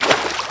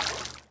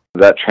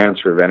that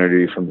transfer of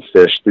energy from the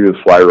fish through the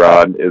fly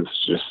rod is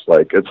just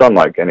like, it's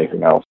unlike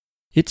anything else.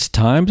 It's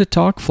time to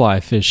talk fly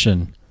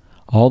fishing,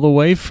 all the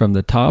way from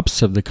the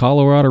tops of the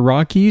Colorado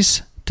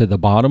Rockies to the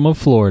bottom of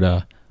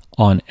Florida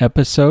on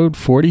episode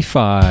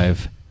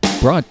 45,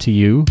 brought to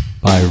you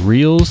by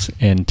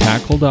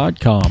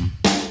reelsandtackle.com.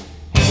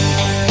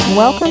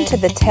 Welcome to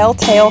the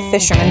Telltale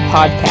Fisherman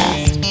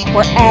Podcast,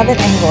 where avid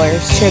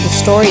anglers share the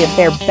story of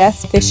their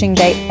best fishing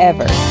day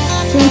ever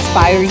to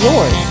inspire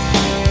yours.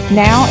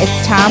 Now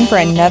it's time for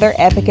another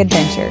epic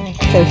adventure.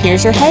 So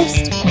here's your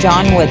host,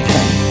 John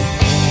Woodson.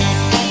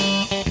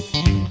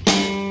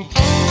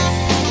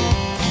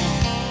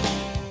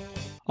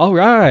 All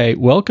right,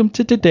 welcome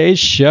to today's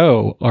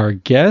show. Our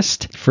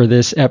guest for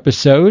this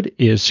episode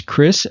is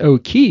Chris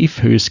O'Keefe,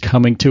 who's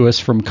coming to us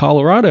from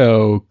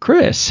Colorado.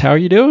 Chris, how are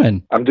you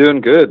doing? I'm doing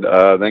good.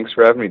 Thanks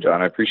for having me,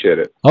 John. I appreciate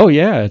it. Oh,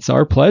 yeah, it's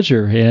our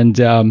pleasure. And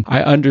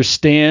I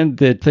understand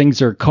that things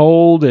are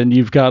cold and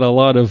you've got a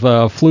lot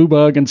of flu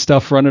bug and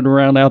stuff running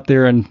around out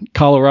there in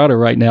Colorado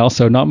right now,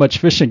 so not much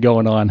fishing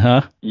going on,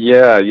 huh?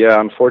 Yeah.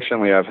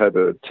 Unfortunately, I've had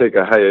to take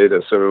a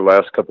hiatus over the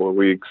last couple of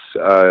weeks,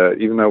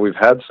 even though we've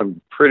had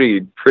some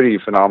pretty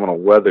phenomenal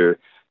weather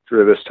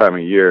through this time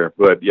of year.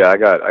 But yeah, I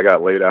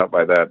got laid out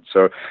by that.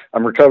 So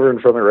I'm recovering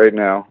from it right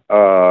now.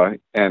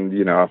 And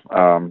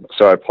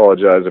so I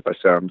apologize if I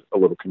sound a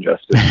little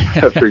congested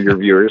for your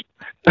viewers.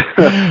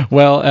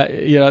 Well,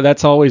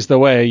 that's always the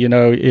way.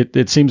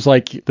 It seems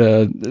like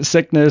the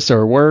sickness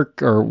or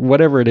work or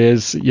whatever it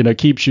is,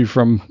 keeps you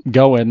from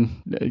going,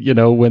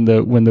 when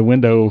the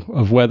window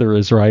of weather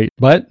is right.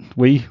 But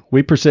we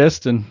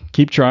persist and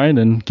keep trying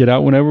and get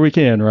out whenever we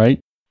can, right?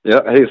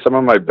 Yeah. Hey, some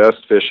of my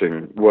best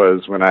fishing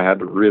was when I had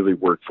to really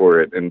work for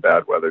it in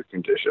bad weather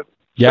conditions.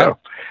 Yeah.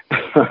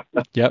 So.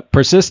 Yeah.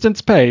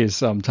 Persistence pays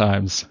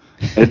sometimes.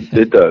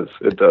 It does.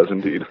 It does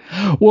indeed.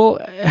 Well,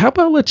 how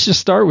about let's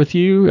just start with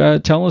you.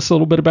 Tell us a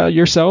little bit about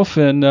yourself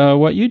and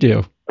what you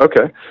do.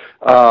 Okay.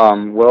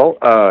 I'm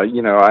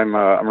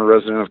a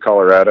resident of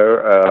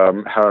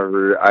Colorado.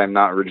 However, I'm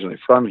not originally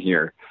from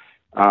here.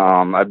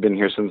 I've been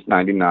here since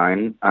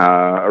 '99.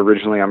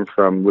 Originally, I'm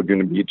from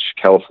Laguna Beach,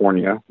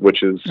 California,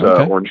 which is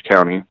Orange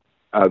County,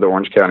 the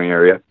Orange County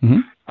area. Mm-hmm.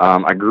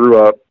 I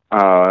grew up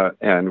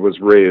and was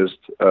raised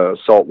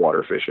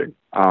saltwater fishing.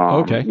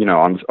 On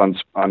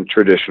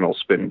traditional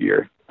spin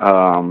gear.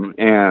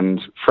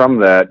 And from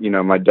that,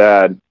 my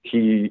dad,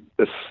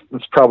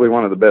 it's probably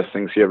one of the best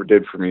things he ever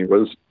did for me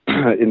was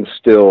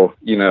instill,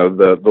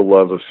 the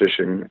love of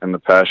fishing and the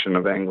passion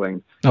of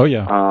angling. Oh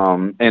yeah.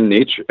 And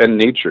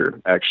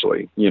nature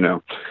actually,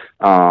 and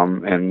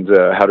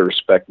how to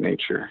respect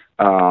nature.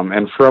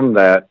 And from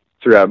that,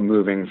 throughout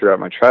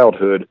my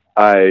childhood,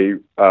 I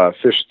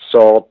fished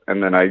salt,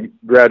 and then I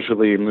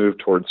gradually moved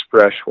towards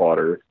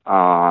freshwater.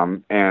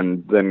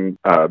 And then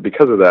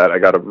because of that, I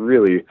got a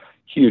really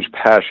huge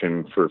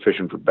passion for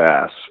fishing for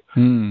bass.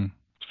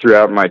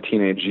 Throughout my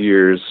teenage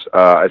years,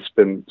 I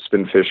spin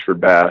fish for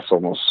bass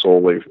almost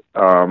solely.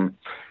 And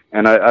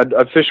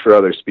I fished for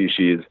other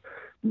species,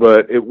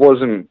 but it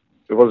wasn't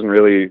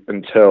really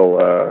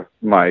until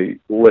my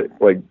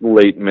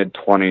late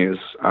mid-20s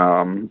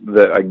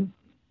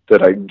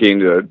that I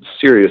gained a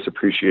serious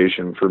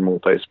appreciation for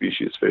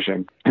multi-species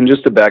fishing. And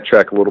just to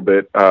backtrack a little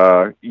bit,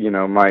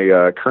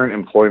 my current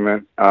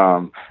employment,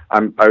 I'm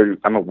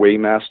a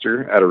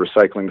weighmaster at a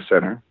recycling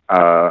center.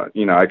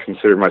 I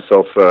consider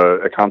myself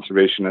a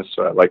conservationist,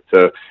 so I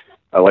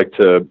like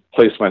to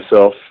place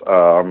myself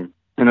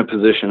in a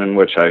position in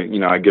which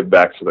I give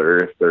back to the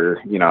earth,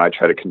 or I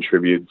try to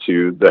contribute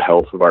to the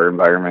health of our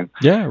environment.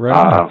 Yeah,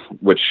 right.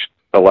 Which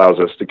allows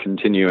us to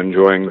continue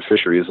enjoying the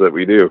fisheries that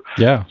we do.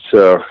 Yeah.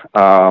 So,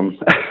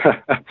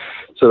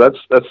 so that's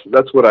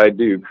what I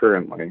do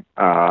currently.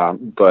 I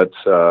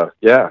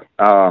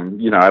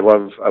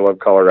love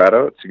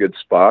Colorado. It's a good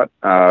spot.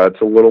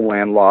 It's a little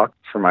landlocked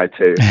for my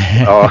taste.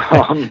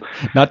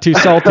 Not too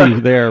salty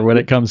there when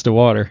it comes to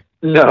water.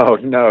 No,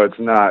 it's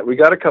not. We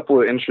got a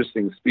couple of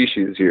interesting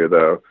species here,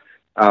 though.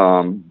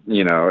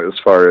 As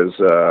far as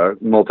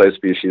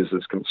multi-species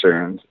is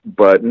concerned,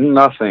 but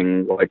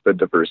nothing like the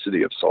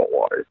diversity of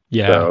saltwater.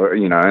 Yeah. So,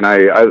 and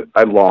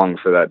I long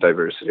for that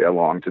diversity. I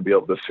long to be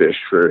able to fish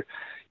for,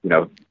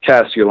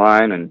 cast your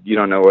line and you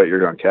don't know what you're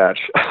going to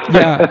catch.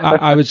 Yeah,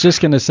 I was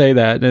just going to say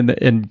that.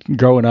 And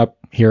growing up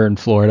here in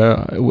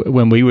Florida,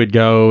 when we would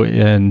go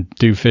and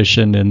do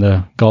fishing in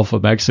the Gulf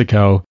of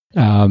Mexico,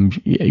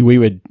 we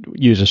would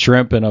use a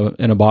shrimp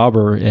and a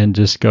bobber and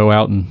just go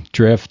out and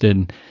drift,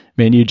 and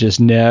man, you just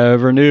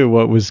never knew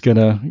what was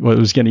gonna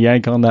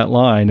yank on that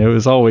line. It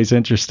was always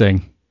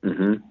interesting.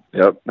 Mm-hmm.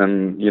 Yep,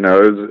 and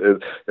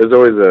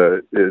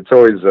it's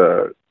always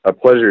a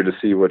pleasure to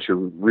see what you're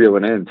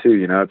reeling in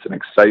too. It's an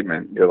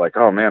excitement. You're like,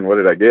 oh man, what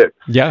did I get?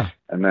 Yeah,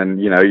 and then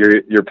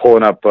you're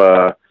pulling up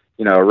a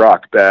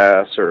rock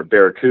bass or a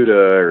barracuda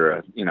or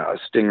a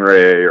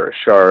stingray or a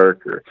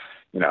shark or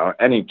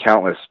any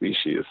countless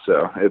species.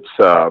 So it's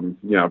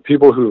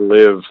people who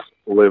live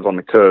live on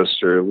the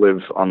coast or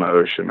live on the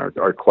ocean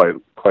are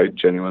quite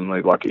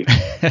genuinely lucky.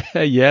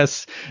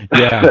 Yes.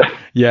 Yeah.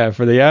 Yeah.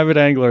 For the avid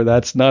angler,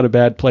 that's not a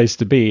bad place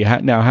to be.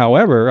 Now,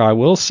 however, I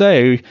will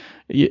say,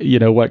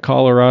 what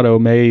Colorado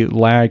may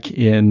lack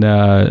in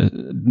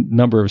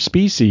number of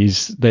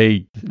species,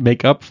 they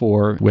make up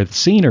for with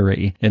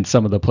scenery in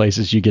some of the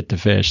places you get to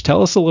fish.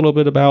 Tell us a little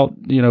bit about,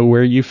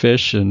 where you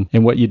fish and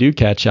what you do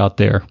catch out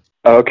there.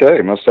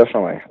 Okay, most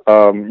definitely.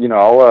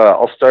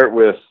 I'll start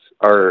with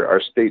our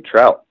state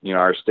trout,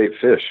 our state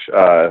fish.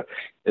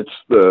 It's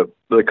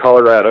the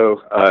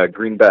Colorado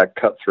greenback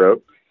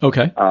cutthroat.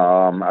 Okay.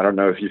 I don't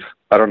know if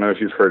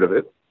you've heard of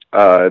it.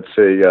 It's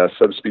a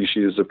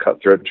subspecies of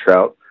cutthroat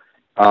trout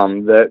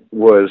that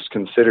was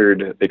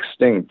considered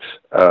extinct,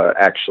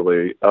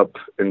 actually, up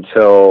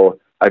until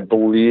I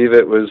believe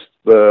it was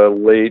the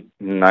late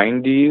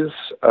 90s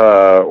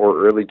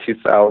or early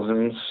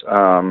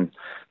 2000s.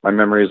 My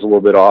memory is a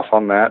little bit off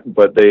on that,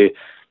 but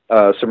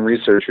some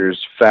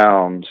researchers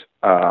found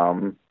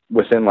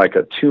within like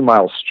a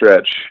 2-mile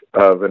stretch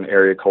of an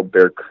area called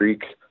Bear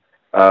Creek,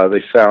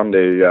 they found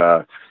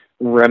a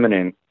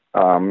remnant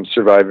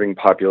surviving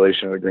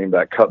population of the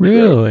greenback cutthroat.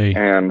 Really?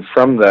 And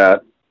from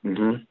that,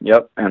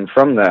 and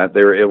from that,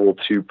 they were able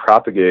to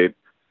propagate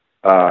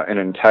an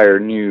entire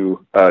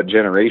new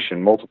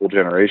generation, multiple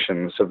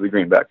generations of the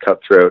greenback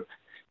cutthroat.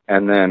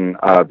 And then,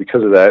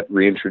 because of that,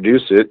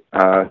 reintroduce it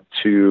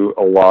to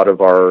a lot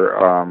of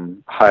our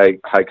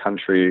high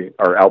country,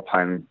 our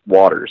alpine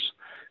waters,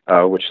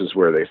 which is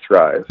where they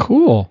thrive.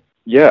 Cool.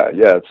 Yeah,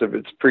 it's a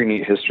pretty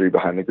neat history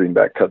behind the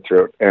greenback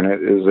cutthroat, and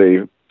it is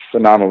a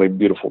phenomenally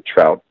beautiful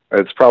trout.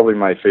 It's probably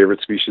my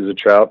favorite species of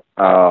trout.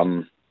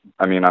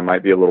 I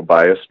might be a little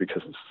biased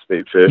because it's a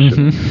state fish.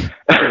 Mm-hmm.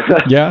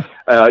 And yeah.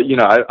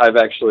 I've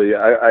actually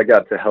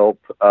got to help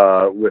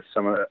with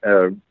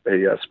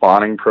a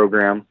spawning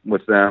program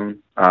with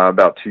them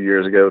about 2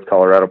 years ago with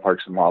Colorado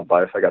Parks and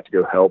Wildlife. I got to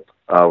go help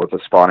with a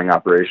spawning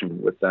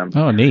operation with them.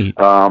 Oh, neat.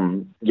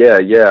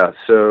 Yeah.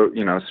 So,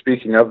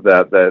 speaking of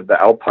that, the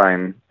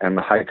alpine and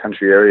the high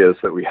country areas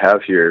that we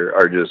have here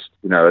are just,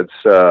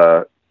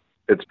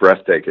 it's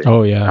breathtaking.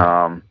 Oh,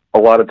 yeah. A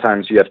lot of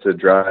times you have to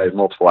drive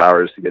multiple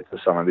hours to get to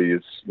some of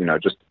these,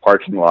 just the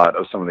parking lot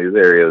of some of these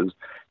areas,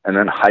 and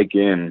then hike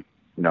in,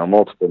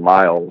 multiple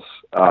miles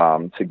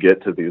to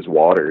get to these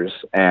waters.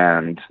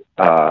 And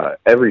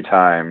every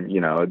time,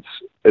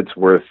 it's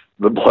worth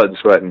the blood,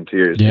 sweat, and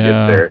tears to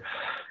get there.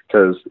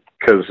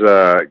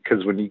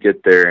 Because when you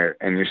get there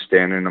and you're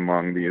standing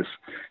among these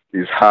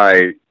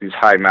high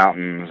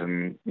mountains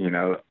and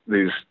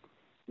these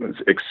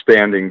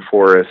expanding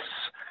forests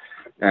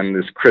and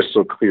this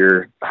crystal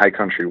clear high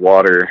country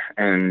water,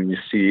 and you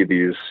see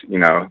these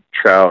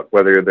trout,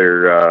 whether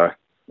they're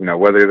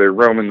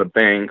roaming the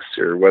banks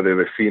or whether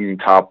they're feeding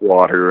top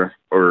water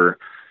or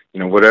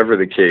whatever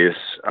the case,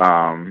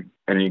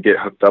 and you get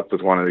hooked up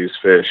with one of these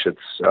fish,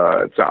 it's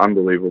an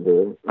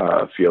unbelievable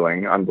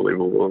feeling,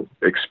 unbelievable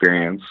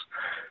experience,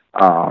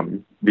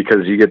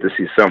 because you get to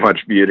see so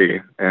much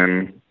beauty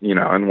in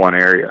one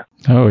area.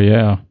 Oh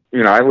yeah.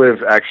 I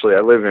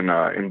live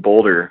in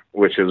Boulder,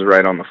 which is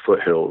right on the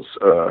foothills.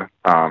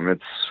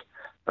 It's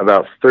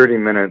about 30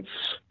 minutes,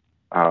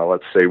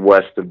 let's say,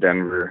 west of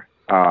Denver,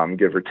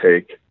 give or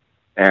take.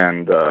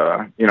 And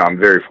I'm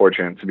very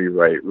fortunate to be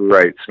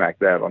right smack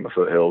dab on the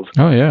foothills.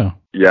 Oh yeah.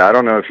 Yeah, I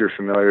don't know if you're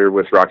familiar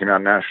with Rocky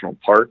Mountain National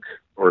Park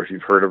or if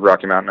you've heard of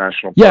Rocky Mountain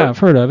National Park. Yeah, I've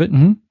heard of it.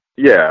 Mm-hmm.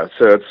 Yeah,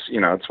 so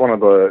it's one of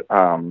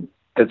the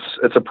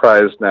it's a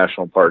prized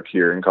national park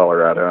here in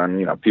Colorado,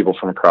 and people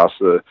from across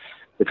the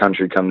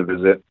country come to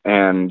visit.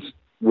 And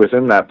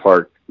within that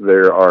park,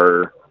 there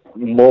are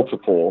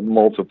multiple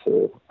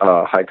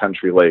high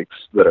country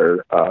lakes that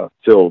are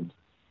filled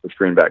with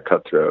greenback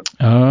cutthroat.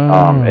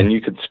 Oh. And you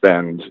could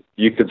spend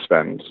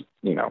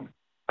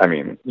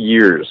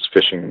years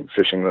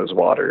fishing those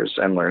waters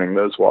and learning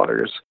those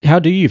waters. How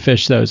do you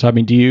fish those?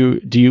 Do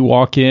you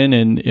walk in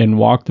and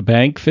walk the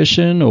bank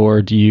fishing,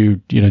 or do you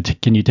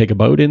can you take a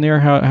boat in there?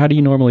 How do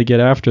you normally get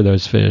after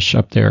those fish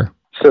up there?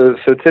 So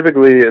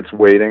typically it's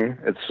wading.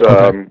 It's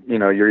Okay.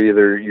 You're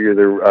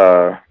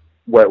either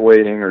wet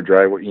wading or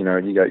dry.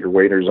 You got your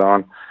waders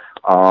on.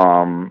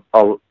 Some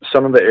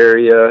of the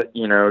area,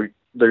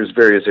 there's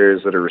various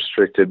areas that are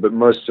restricted, but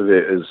most of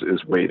it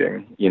is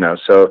wading.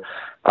 So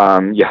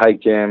you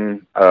hike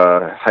in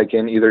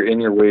either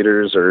in your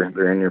waders or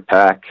they're in your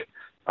pack.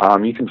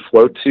 You can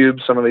float tube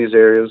some of these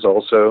areas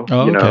also.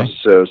 Oh, okay.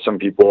 So some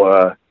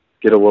people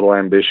get a little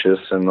ambitious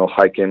and they'll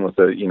hike in with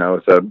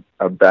a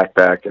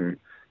backpack and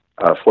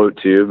float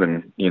tube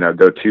and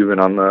go tubing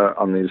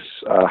on these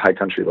high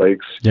country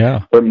lakes.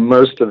 Yeah. But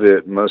most of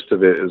it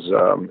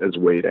is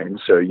wading.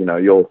 So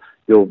you'll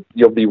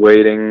be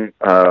wading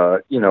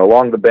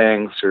along the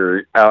banks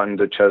or out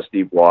into chest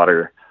deep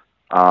water,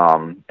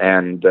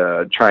 and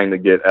trying to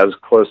get as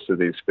close to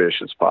these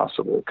fish as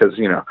possible. Because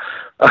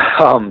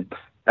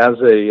as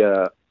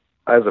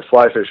as a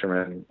fly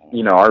fisherman,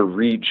 our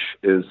reach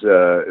is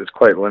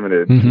quite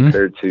limited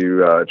compared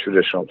to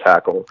traditional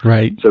tackle.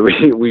 Right. So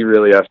we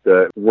really have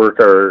to work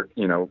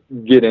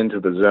get into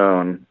the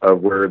zone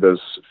of where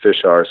those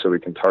fish are so we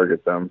can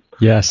target them.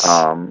 Yes.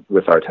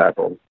 With our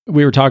tackle.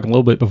 We were talking a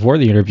little bit before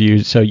the interview.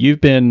 So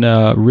you've been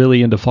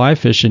really into fly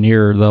fishing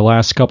here the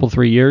last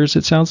 3 years,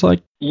 it sounds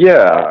like?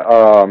 Yeah.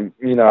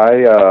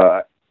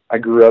 I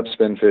grew up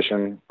spin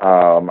fishing.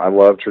 I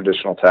love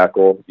traditional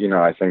tackle.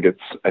 I think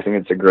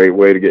it's a great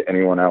way to get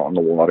anyone out on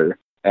the water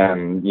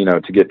and,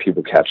 to get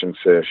people catching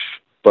fish.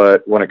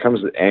 But when it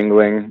comes to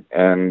angling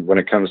and when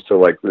it comes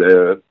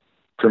to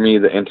for me,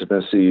 the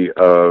intimacy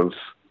of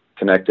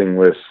connecting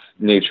with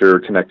nature,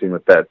 connecting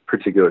with that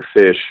particular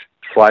fish,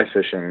 fly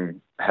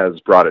fishing has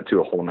brought it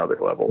to a whole nother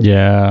level.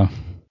 Yeah.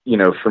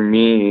 For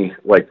me,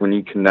 when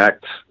you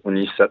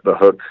set the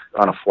hook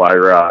on a fly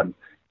rod,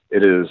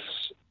 it is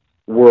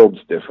worlds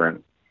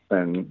different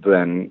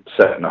than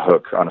setting a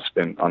hook on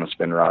a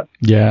spin rod.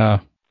 Yeah.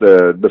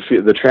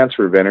 The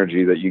transfer of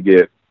energy that you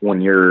get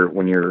when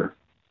you're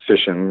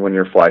fishing, when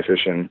you're fly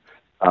fishing,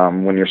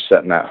 when you're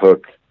setting that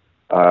hook,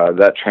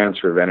 that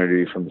transfer of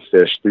energy from the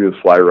fish through the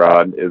fly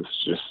rod is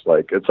just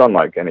it's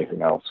unlike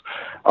anything else.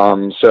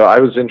 So I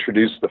was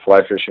introduced to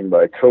fly fishing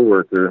by a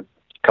coworker a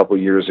couple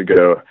years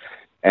ago,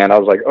 and I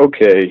was like,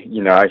 okay,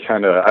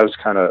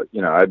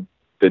 I'd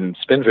been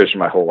spin fishing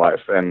my whole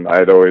life, and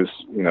I'd always,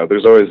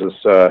 there's always this,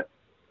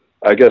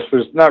 I guess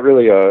there's not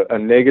really a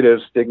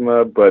negative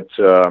stigma, but,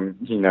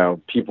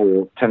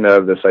 people tend to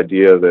have this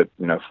idea that,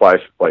 fly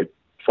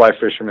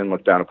fishermen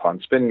look down upon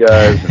spin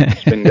guys, and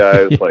spin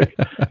guys,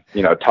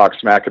 talk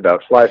smack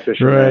about fly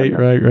fishermen.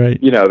 Right.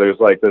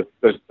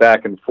 There's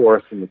back and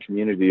forth in the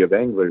community of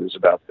anglers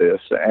about this,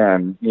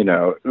 and,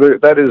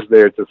 that is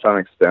there to some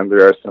extent.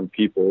 There are some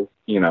people,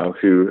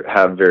 who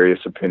have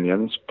various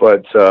opinions,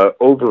 but,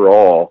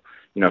 overall,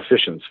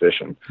 fishing's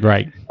fishing.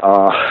 Right.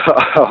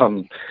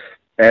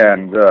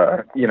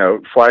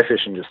 Fly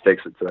fishing just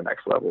takes it to the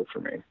next level for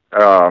me.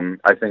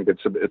 I think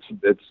it's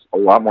a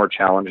lot more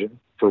challenging,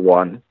 for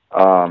one,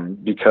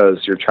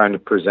 because you're trying to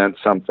present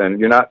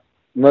something.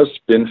 Most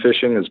spin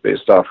fishing is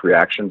based off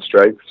reaction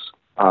strikes.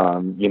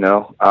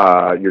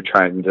 You're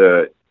trying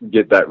to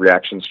get that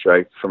reaction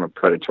strike from a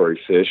predatory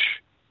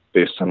fish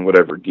based on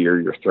whatever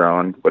gear you're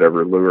throwing,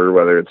 whatever lure,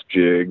 whether it's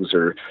jigs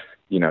or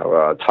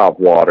top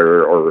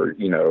water or,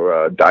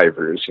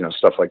 divers,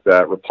 stuff like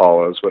that,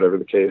 Rapalas, whatever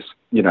the case.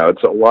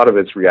 It's a lot of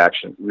it's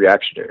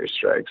reactionary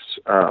strikes.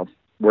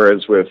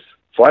 Whereas with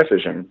fly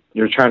fishing,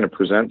 you're trying to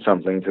present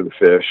something to the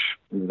fish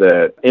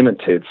that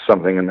imitates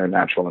something in their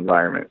natural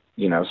environment,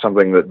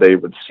 something that they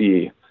would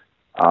see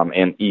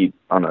and eat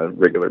on a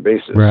regular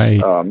basis. Right.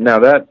 Now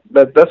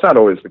that's not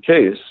always the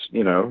case.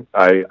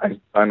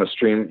 I'm a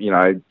stream,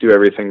 I do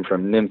everything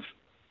from nymph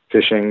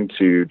fishing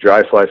to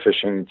dry fly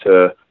fishing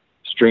to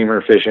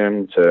streamer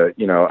fishing to,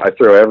 I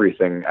throw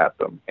everything at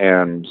them.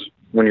 And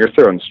when you're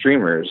throwing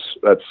streamers,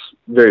 that's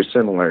very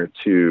similar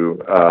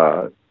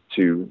to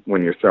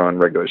when you're throwing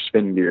regular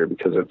spin gear,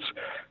 because it's,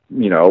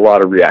 a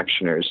lot of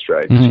reactionary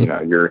strikes.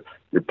 Mm-hmm. You're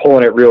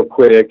pulling it real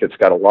quick. It's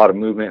got a lot of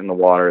movement in the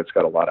water. It's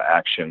got a lot of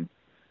action,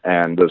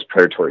 and those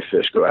predatory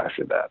fish go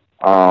after that.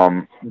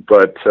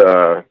 But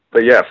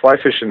yeah, fly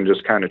fishing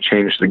just kind of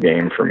changed the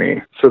game for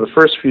me. So the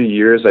first few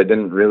years, I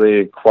didn't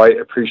really quite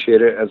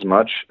appreciate it as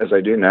much as I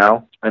do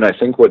now. And I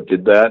think what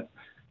did that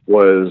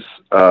was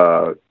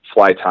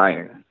fly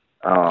tying.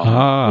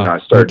 I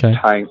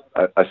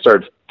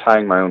started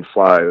tying my own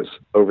flies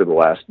over the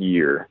last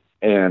year.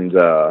 And,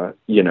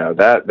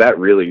 that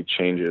really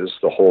changes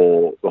the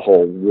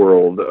whole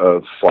world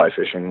of fly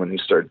fishing when you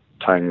start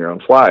tying your own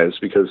flies,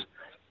 because,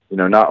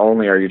 not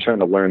only are you trying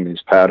to learn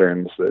these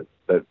patterns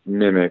that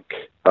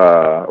mimic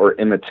or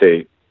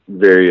imitate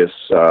various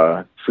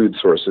food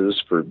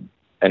sources for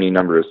any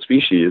number of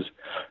species,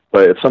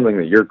 but it's something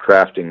that you're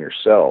crafting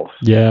yourself.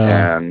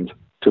 Yeah. And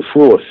to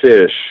fool a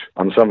fish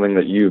on something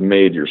that you've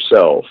made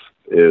yourself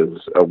is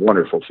a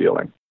wonderful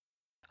feeling.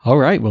 All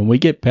right. When we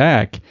get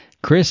back,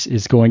 Chris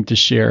is going to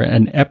share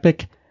an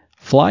epic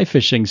fly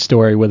fishing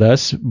story with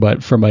us,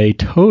 but from a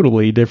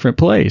totally different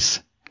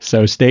place.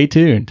 So stay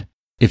tuned.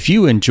 If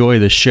you enjoy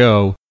the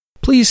show,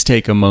 please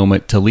take a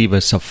moment to leave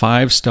us a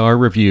 5-star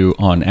review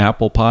on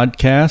Apple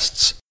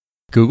Podcasts,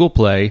 Google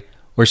Play,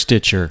 or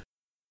Stitcher.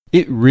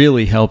 It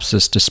really helps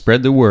us to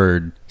spread the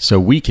word so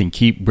we can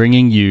keep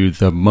bringing you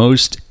the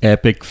most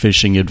epic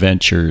fishing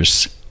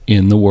adventures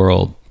in the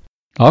world.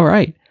 All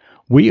right.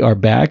 We are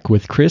back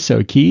with Chris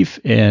O'Keefe,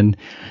 and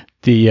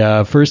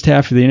the first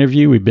half of the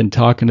interview, we've been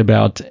talking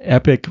about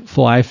epic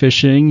fly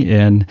fishing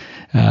and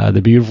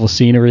the beautiful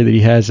scenery that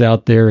he has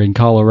out there in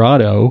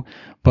Colorado.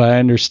 But I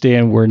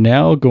understand we're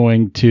now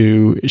going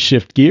to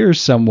shift gears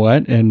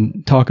somewhat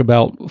and talk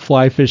about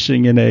fly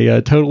fishing in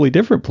a totally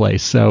different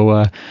place.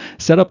 So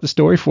set up the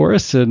story for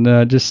us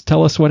and just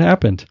tell us what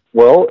happened.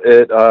 Well,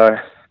 it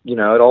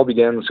all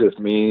begins with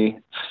me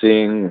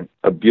seeing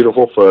a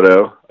beautiful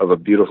photo of a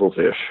beautiful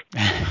fish.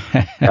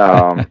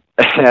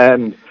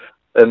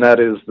 And that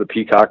is the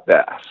peacock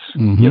bass.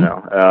 Mm-hmm.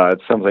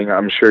 It's something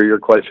I'm sure you're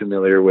quite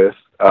familiar with.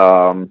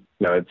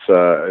 It's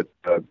a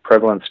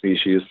prevalent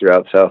species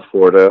throughout South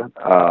Florida.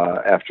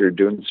 After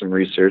doing some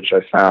research,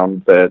 I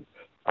found that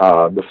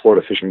the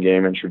Florida Fish and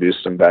Game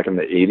introduced them back in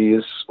the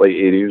 80s, late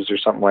 80s or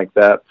something like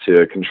that,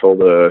 to control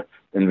the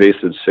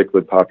invasive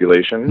cichlid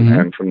population. Mm-hmm.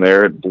 And from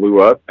there, it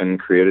blew up and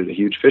created a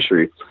huge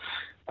fishery.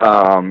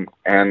 And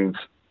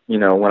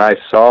when I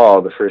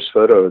saw the first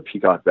photo of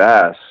peacock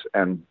bass,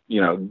 and,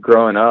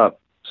 growing up,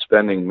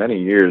 spending many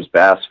years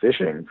bass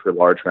fishing for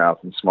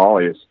largemouth and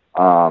smallies,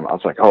 I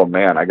was like, oh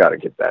man, I got to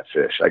get that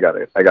fish. I got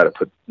to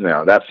put,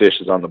 that fish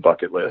is on the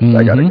bucket list. Mm-hmm.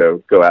 I got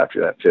to go after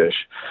that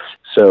fish.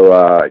 So,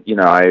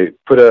 I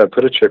put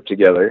a trip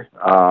together.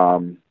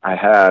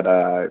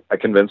 I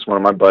convinced one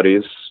of my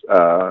buddies,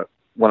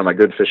 one of my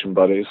good fishing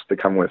buddies, to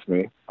come with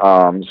me.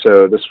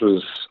 So this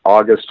was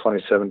August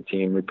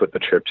 2017. We put the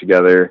trip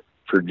together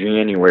for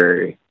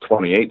January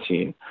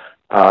 2018,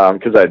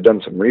 because I had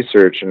done some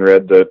research and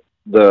read that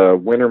the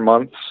winter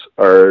months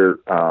are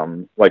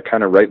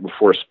kind of right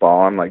before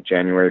spawn, like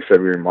January,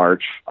 February,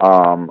 March,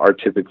 are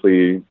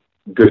typically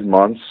good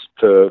months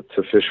to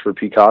fish for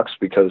peacocks,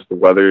 because the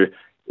weather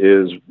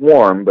is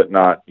warm but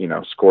not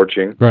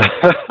scorching. Right.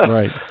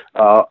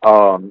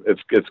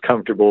 It's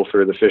comfortable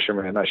for the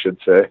fishermen, I should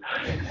say,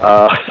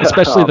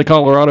 especially the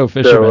Colorado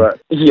fishermen.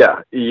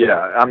 So,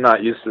 I'm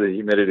not used to the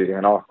humidity,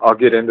 and I'll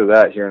get into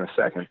that here in a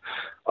second.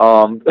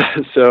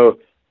 So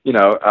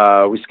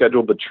we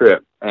scheduled the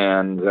trip,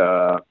 and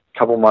a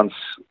couple months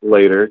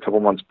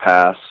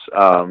pass,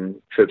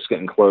 trip's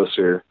getting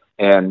closer,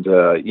 and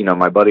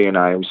my buddy and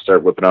I, we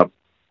start whipping up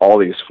all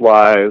these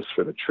flies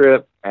for the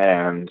trip,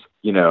 and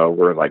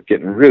we're like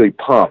getting really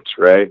pumped,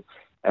 right?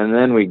 And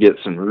then we get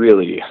some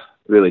really,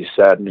 really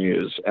sad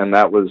news, and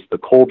that was the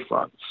cold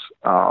fronts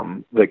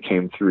that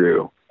came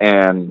through.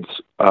 And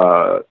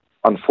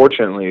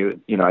unfortunately,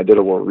 I did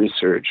a little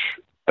research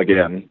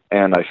again,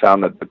 and I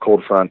found that a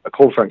cold front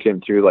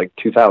came through like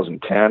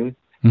 2010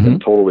 Mm-hmm.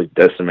 and totally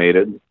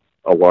decimated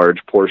a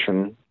large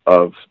portion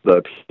of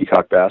the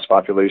peacock bass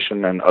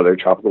population and other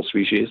tropical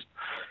species.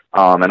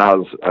 And I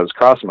was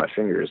crossing my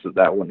fingers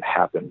that wouldn't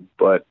happen,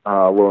 but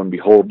lo and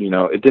behold,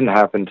 it didn't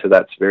happen to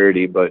that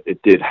severity, but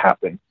it did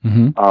happen.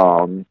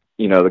 Mm-hmm.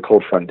 The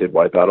cold front did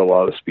wipe out a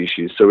lot of the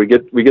species. So we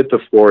get to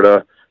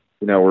Florida,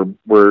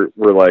 we're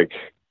like,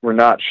 we're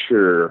not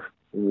sure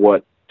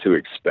what to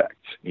expect.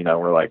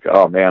 We're like,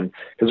 oh man,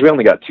 because we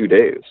only got 2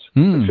 days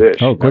to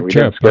fish. Oh, quick we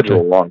trip. didn't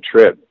schedule a long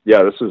trip.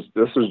 Yeah, this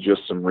was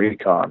just some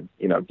recon.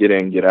 Get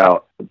in, get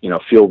out.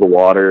 Feel the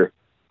water.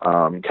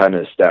 Kind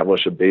of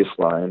establish a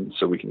baseline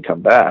so we can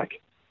come back.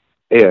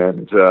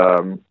 And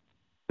I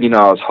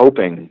was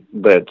hoping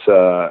that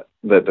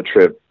the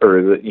trip,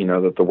 or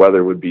that the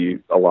weather would be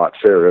a lot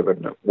fairer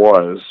than it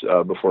was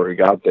before we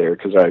got there,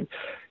 because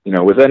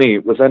with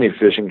any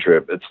fishing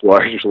trip, it's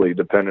largely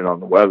dependent on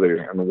the weather,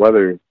 and the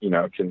weather,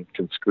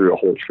 can screw a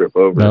whole trip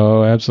over.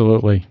 Oh,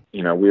 absolutely.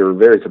 We were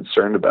very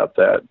concerned about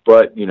that,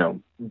 but,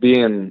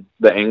 being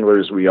the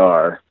anglers we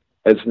are,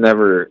 it's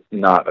never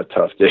not a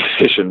tough day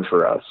fishing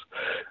for us.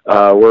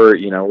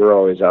 We're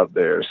always out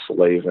there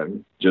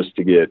slaving just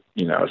to get,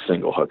 a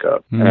single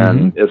hookup. Mm-hmm.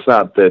 And it's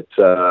not that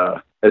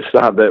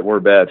we're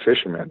bad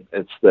fishermen.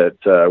 It's that,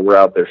 we're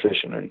out there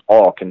fishing in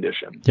all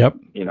conditions. Yep.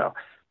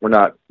 We're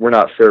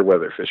not fair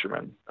weather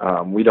fishermen.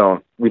 We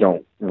don't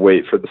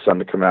wait for the sun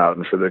to come out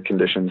and for the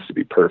conditions to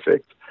be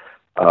perfect.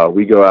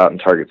 We go out and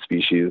target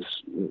species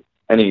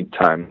any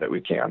time that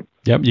we can.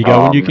 Yep, you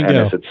go when you can and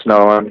go. If it's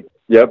snowing,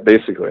 yep,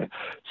 basically.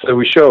 So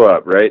we show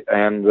up, right?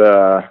 And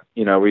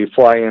we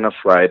fly in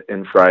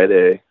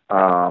Friday,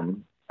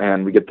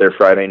 and we get there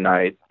Friday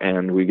night,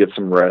 and we get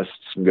some rest,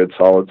 some good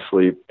solid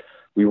sleep.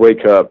 We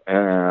wake up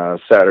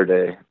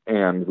Saturday,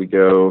 and we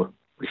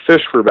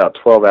fish for about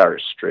 12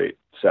 hours straight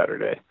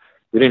Saturday.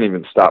 We didn't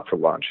even stop for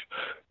lunch.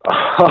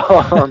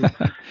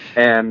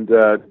 And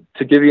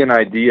to give you an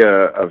idea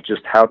of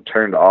just how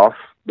turned off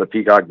the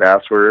peacock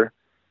bass were,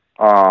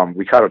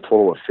 we caught a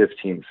total of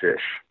 15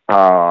 fish.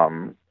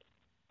 And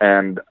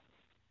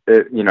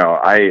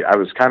I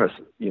was kind of,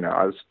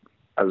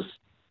 I was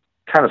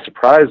kind of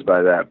surprised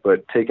by that,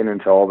 but taking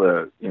in all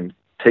the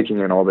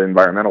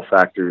environmental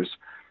factors,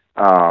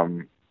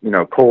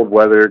 cold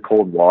weather,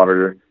 cold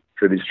water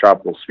for these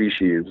tropical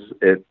species,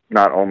 it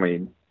not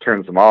only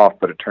turns them off,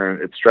 but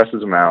it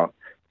stresses them out,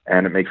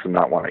 and it makes them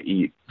not want to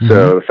eat. Mm-hmm.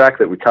 So the fact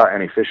that we caught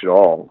any fish at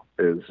all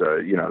is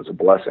a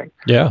blessing.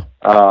 Yeah.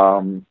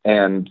 And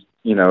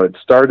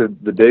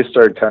the day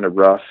started kind of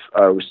rough.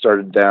 We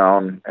started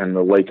down in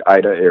the Lake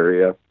Ida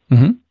area.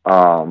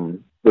 Mm-hmm.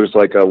 There's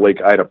like a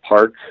Lake Ida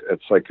Park.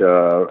 It's like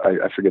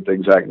I forget the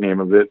exact name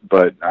of it,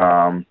 but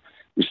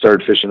we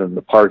started fishing in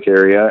the park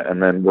area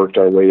and then worked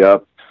our way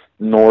up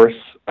north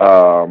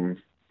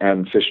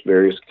and fished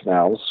various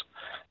canals.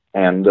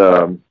 And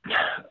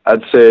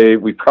I'd say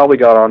we probably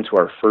got onto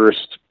our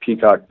first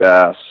peacock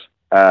bass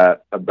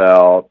at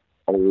about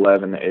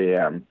 11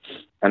 a.m.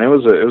 And it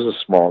was a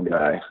small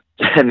guy.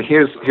 And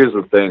here's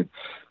the thing,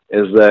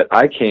 is that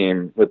I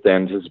came with the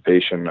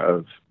anticipation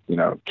of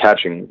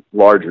catching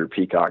larger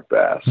peacock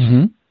bass.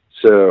 Mm-hmm.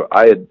 So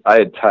I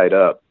had tied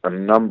up a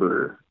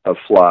number of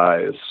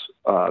flies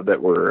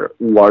that were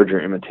larger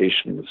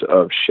imitations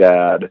of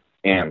shad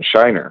and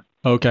shiner.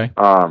 Okay.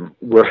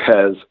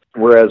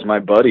 Whereas my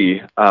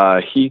buddy,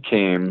 he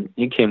came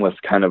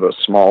with kind of a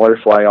smaller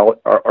fly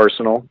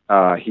arsenal.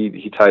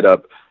 He tied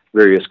up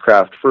various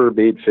craft fur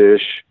bait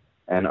fish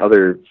and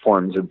other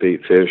forms of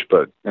bait fish,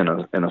 but in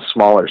a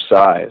smaller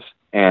size.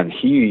 And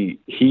he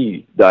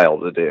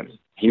dialed it in.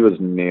 He was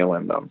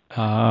nailing them.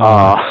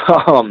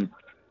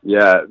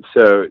 Yeah.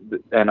 So,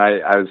 and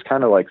I was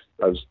kind of like,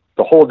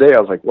 the whole day I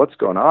was like, what's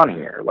going on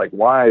here? Like,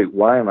 why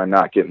am I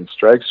not getting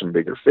strikes from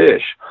bigger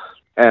fish?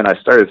 And I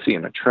started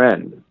seeing a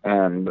trend,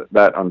 and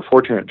that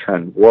unfortunate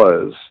trend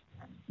was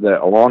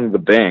that along the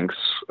banks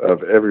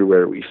of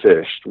everywhere we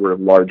fished were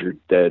larger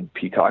dead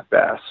peacock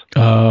bass.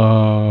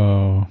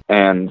 Oh.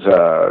 And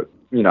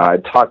I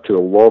talked to a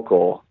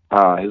local.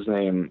 His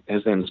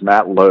name's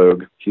Matt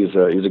Logue. He's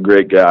a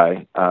great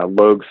guy.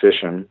 Logue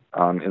Fishing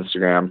on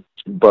Instagram.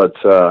 But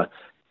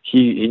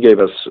he gave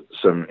us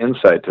some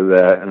insight to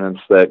that, and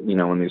it's that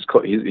when these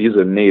he's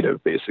a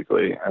native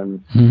basically,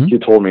 and he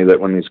told me that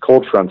when these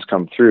cold fronts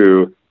come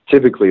through,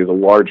 typically the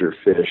larger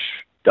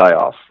fish die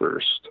off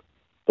first.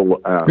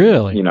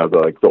 Really?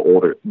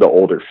 The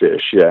older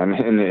fish, yeah.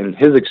 And in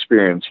his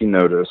experience, he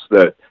noticed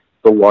that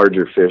the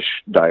larger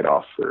fish died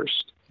off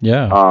first.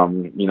 Yeah.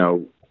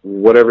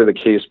 Whatever the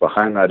case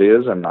behind that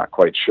is, I'm not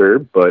quite sure,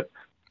 but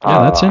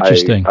yeah, that's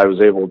interesting. I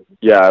was able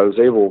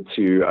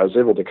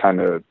to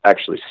kind of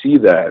actually see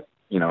that,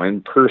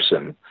 in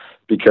person,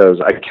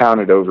 because I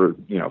counted over,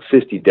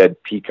 50 dead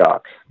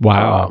peacock.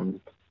 Wow.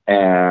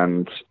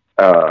 And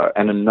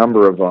a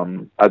number of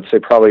them, I'd say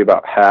probably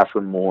about half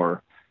or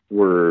more,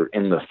 were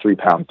in the 3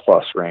 pound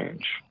plus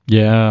range.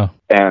 Yeah.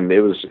 And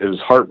it was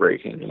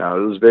heartbreaking. It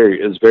was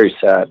very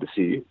sad to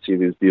see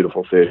these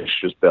beautiful fish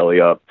just belly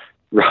up,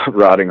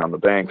 rotting on the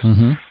banks.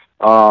 Mm-hmm.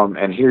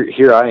 And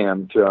here I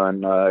am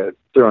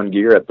throwing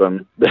gear at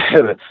them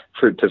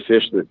to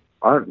fish that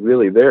aren't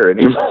really there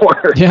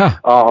anymore. Yeah.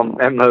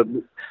 And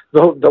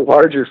the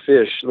larger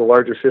fish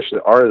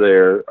that are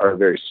there are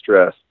very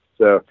stressed.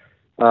 So,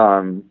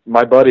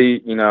 my buddy,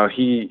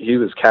 he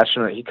was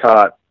catching it. He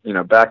caught,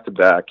 back to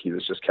back. He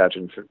was just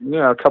catching,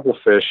 a couple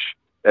of fish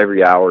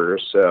every hour or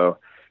so.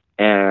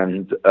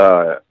 And,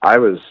 I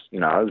was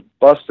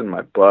busting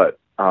my butt,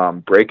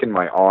 breaking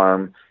my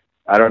arm.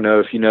 I don't know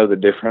if you know the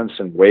difference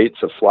in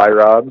weights of fly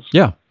rods.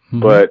 Yeah.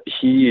 Mm-hmm. But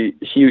he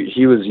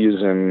was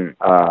using,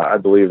 I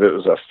believe it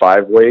was a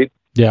 5 weight.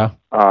 Yeah.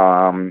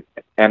 And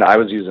I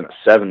was using a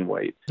 7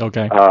 weight.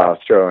 Okay.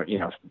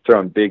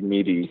 Throwing big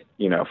meaty,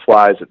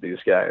 flies at these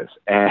guys.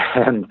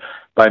 And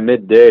by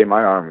midday,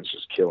 my arm was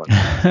just killing me.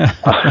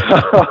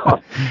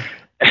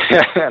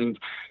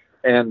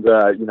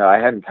 I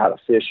hadn't caught a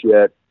fish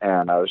yet,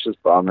 and I was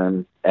just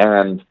bumming.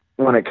 And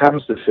when it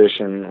comes to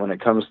fishing,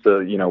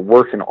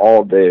 working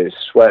all day,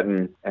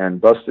 sweating and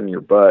busting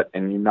your butt,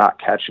 and you're not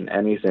catching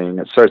anything,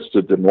 it starts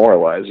to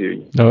demoralize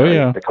you. Oh,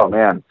 yeah. Like, oh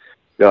man,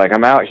 you're like,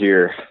 I'm out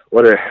here.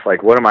 What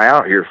am I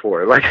out here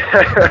for? Like,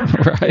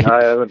 right.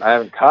 I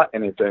haven't caught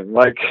anything.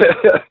 Like,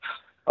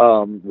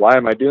 why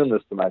am I doing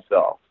this to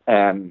myself?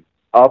 And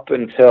up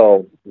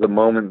until the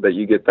moment that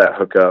you get that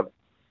hookup,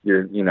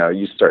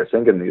 you start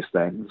thinking these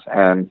things.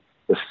 And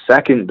the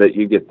second that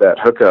you get that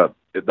hookup,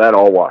 that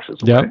all washes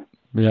away.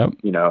 Yep.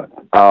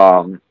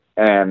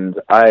 And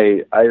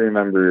I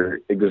remember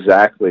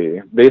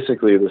exactly,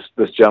 basically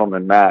this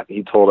gentleman, Matt,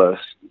 he told us,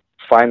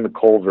 find the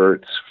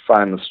culverts,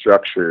 find the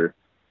structure.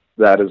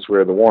 That is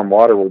where the warm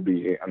water will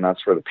be, and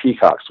that's where the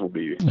peacocks will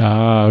be.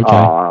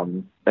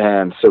 Okay.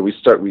 And so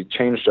we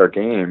changed our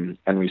game,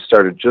 and we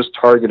started just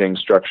targeting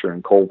structure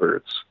and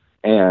culverts,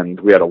 and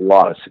we had a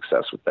lot of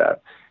success with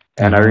that.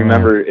 And I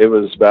remember it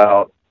was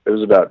about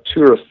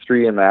 2 or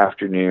 3 in the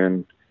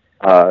afternoon.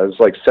 It was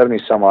like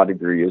 70 some odd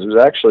degrees. It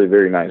was actually a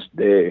very nice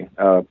day,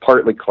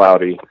 partly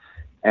cloudy.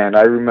 And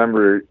I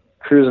remember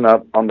cruising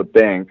up on the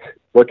bank,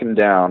 looking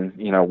down,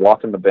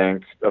 walking the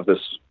bank of this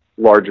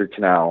larger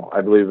canal.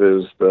 I believe it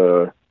was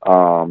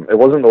it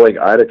wasn't the Lake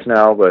Ida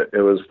Canal, but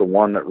it was the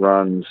one that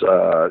runs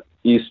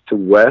east to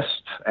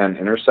west and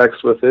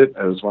intersects with it.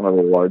 It was one of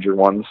the larger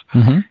ones.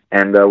 Mm-hmm.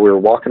 And we were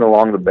walking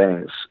along the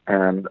banks,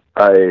 and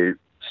I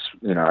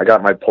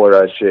got my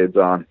polarized shades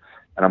on,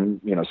 and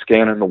I'm,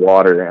 scanning the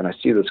water, and I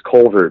see this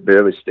culvert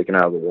barely sticking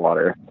out of the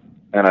water.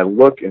 And I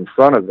look in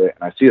front of it,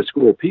 and I see a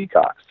school of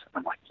peacocks.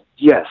 I'm like,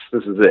 yes,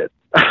 this is it.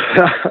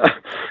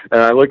 And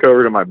I look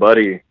over to my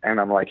buddy, and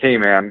I'm like, hey,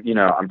 man,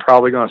 I'm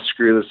probably going to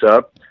screw this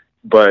up,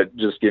 but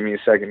just give me a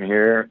second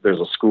here. There's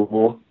a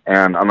school,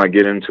 and I'm going to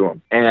get into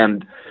them.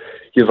 And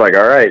he's like,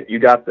 all right, you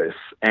got this.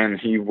 And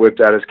he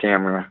whipped out his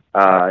camera.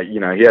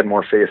 He had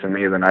more faith in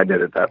me than I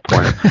did at that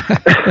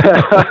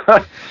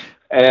point.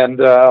 And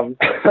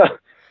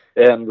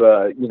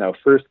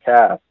first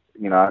cast,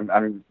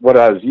 what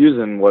I was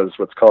using was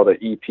what's called an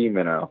EP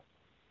minnow.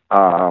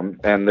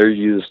 And they're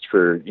used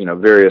for,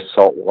 various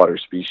saltwater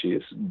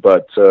species.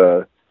 But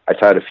I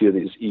tied a few of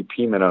these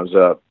EP minnows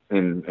up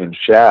in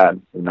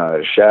shad, in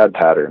a shad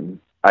pattern.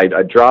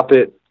 I drop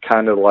it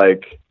kind of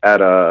like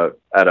at a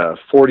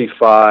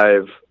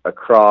 45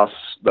 across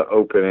the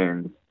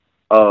opening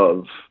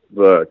of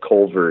the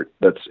culvert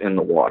that's in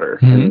the water,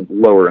 and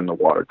lower in the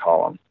water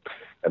column.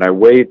 And I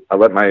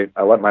let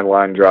my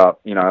line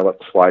drop, I let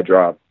the fly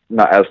drop,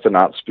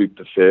 not spook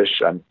the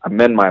fish. I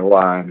mend my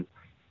line,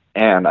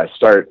 and I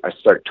start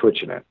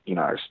twitching it.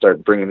 I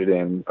start bringing it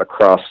in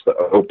across the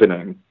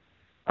opening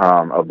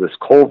of this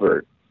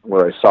culvert,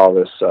 where I saw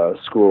this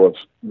school of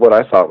what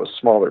I thought was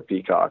smaller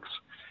peacocks.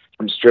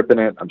 I'm stripping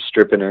it,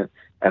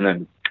 and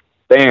then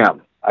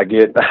bam, I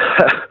get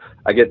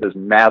I get this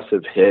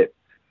massive hit,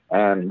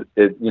 and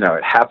it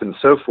happened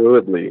so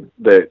fluidly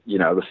that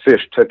the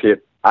fish took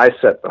it. I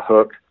set the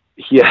hook.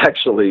 He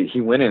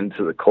went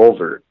into the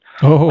culvert.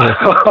 Oh.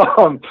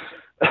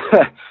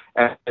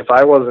 And if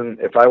I wasn't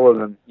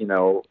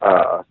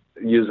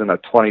using a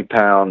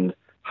 20-pound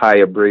high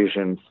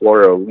abrasion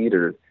fluoro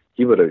leader,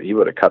 he would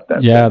have cut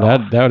that. Yeah,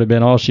 that would have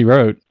been all she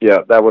wrote. Yeah,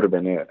 that would have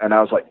been it. And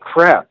I was like,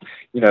 crap,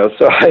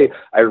 So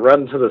I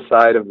run to the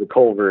side of the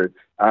culvert.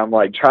 I'm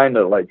like trying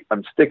to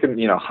I'm sticking,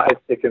 high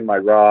sticking my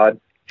rod,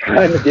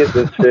 trying to get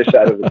this fish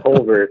out of the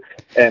culvert,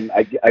 and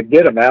I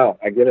get him out.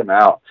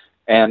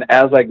 And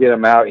as I get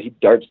him out, he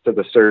darts to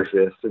the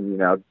surface, and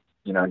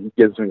he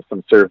gives me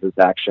some surface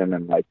action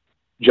and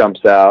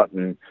jumps out,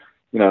 and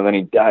then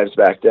he dives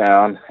back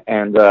down,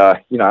 and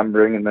I'm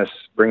bringing this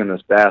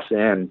bass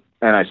in,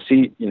 and I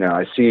see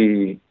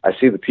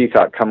the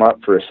peacock come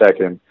up for a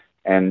second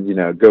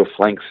and go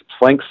flank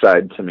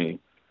side to me,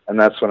 and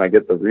that's when I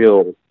get the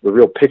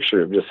real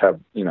picture of just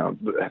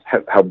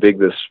how big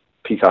this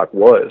peacock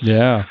was.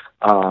 Yeah.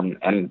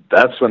 And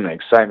that's when the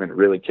excitement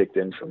really kicked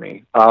in for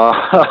me.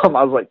 I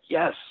was like,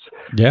 yes,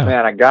 yeah,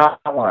 man, I got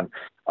one.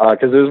 Cause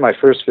it was my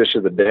first fish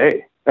of the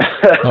day.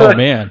 Oh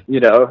man.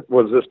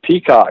 Was this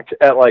peacock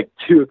at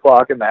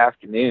 2:00 in the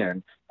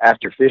afternoon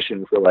after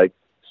fishing for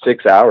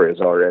 6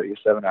 hours already,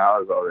 7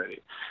 hours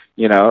already,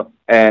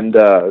 and,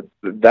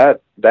 that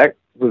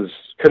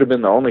could have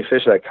been the only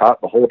fish I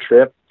caught the whole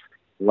trip.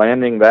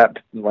 Landing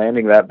that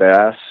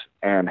bass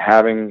and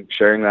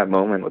sharing that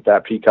moment with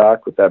that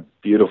peacock, with that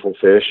beautiful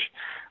fish,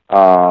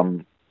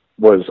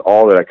 was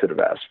all that I could have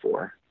asked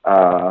for.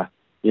 I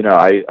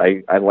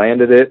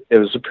landed it. It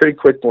was a pretty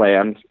quick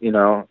land. As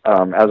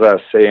I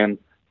was saying,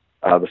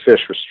 the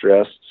fish were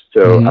stressed,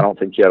 so I don't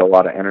think he had a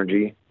lot of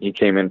energy. He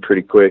came in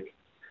pretty quick.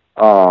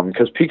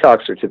 Because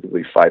peacocks are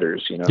typically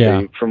fighters,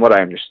 Yeah. From what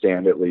I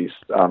understand, at least,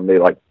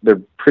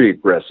 they're pretty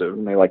aggressive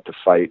and they like to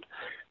fight.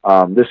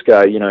 This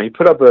guy, he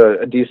put up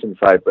a decent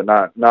fight, but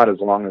not as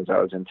long as I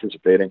was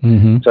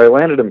anticipating. So I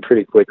landed him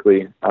pretty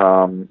quickly,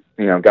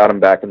 got him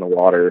back in the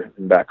water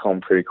and back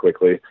home pretty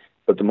quickly.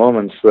 But the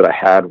moments that I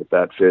had with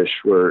that fish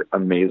were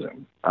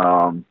amazing.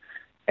 And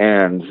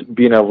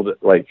being able to,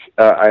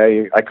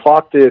 I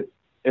clocked it,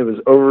 it was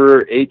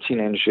over 18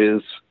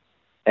 inches,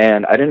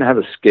 and I didn't have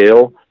a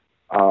scale,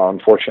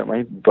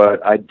 unfortunately,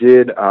 but I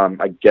did,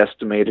 I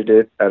guesstimated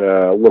it at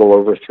a little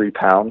over 3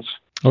 pounds.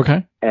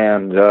 Okay.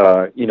 And,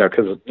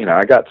 cause,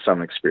 I got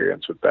some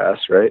experience with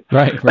bass, right?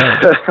 Right.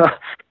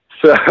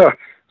 So,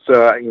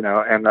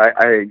 and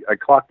I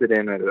clocked it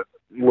in at a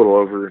little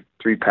over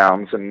 3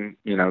 pounds, and,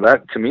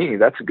 that to me,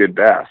 that's a good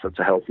bass. That's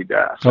a healthy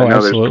bass. Oh, I know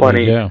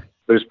absolutely.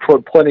 there's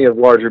plenty of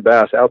larger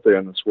bass out there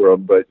in this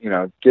world, but,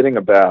 getting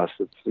a bass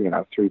that's,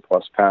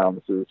 3+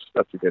 pounds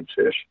that's a good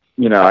fish.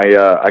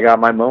 I got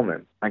my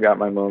moment. I got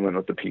my moment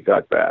with the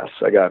peacock bass.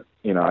 I got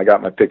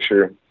my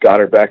picture, got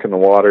her back in the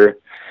water,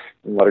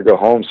 and let her go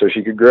home so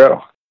she could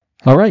grow.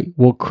 All right.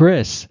 Well,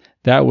 Chris,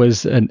 that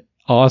was an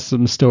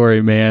awesome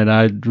story, man.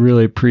 I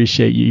really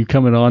appreciate you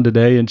coming on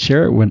today and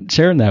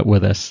sharing that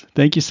with us.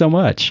 Thank you so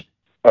much.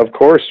 Of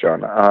course,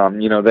 John.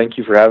 Thank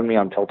you for having me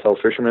on Telltale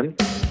Fisherman.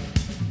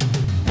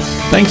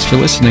 Thanks for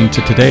listening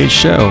to today's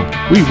show.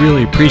 We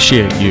really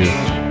appreciate you.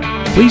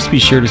 Please be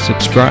sure to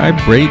subscribe,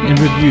 rate, and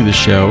review the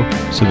show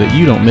so that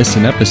you don't miss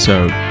an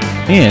episode,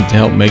 and to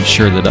help make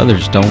sure that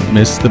others don't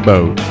miss the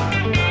boat.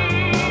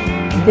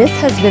 This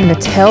has been the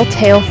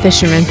Telltale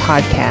Fisherman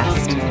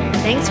Podcast.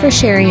 Thanks for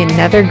sharing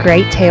another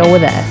great tale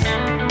with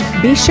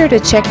us. Be sure to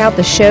check out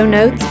the show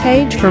notes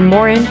page for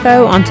more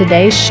info on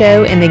today's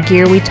show and the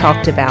gear we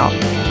talked about.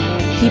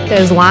 Keep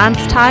those lines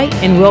tight,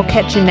 and we'll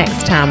catch you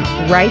next time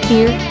right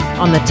here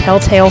on the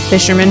Telltale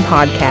Fisherman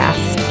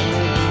Podcast.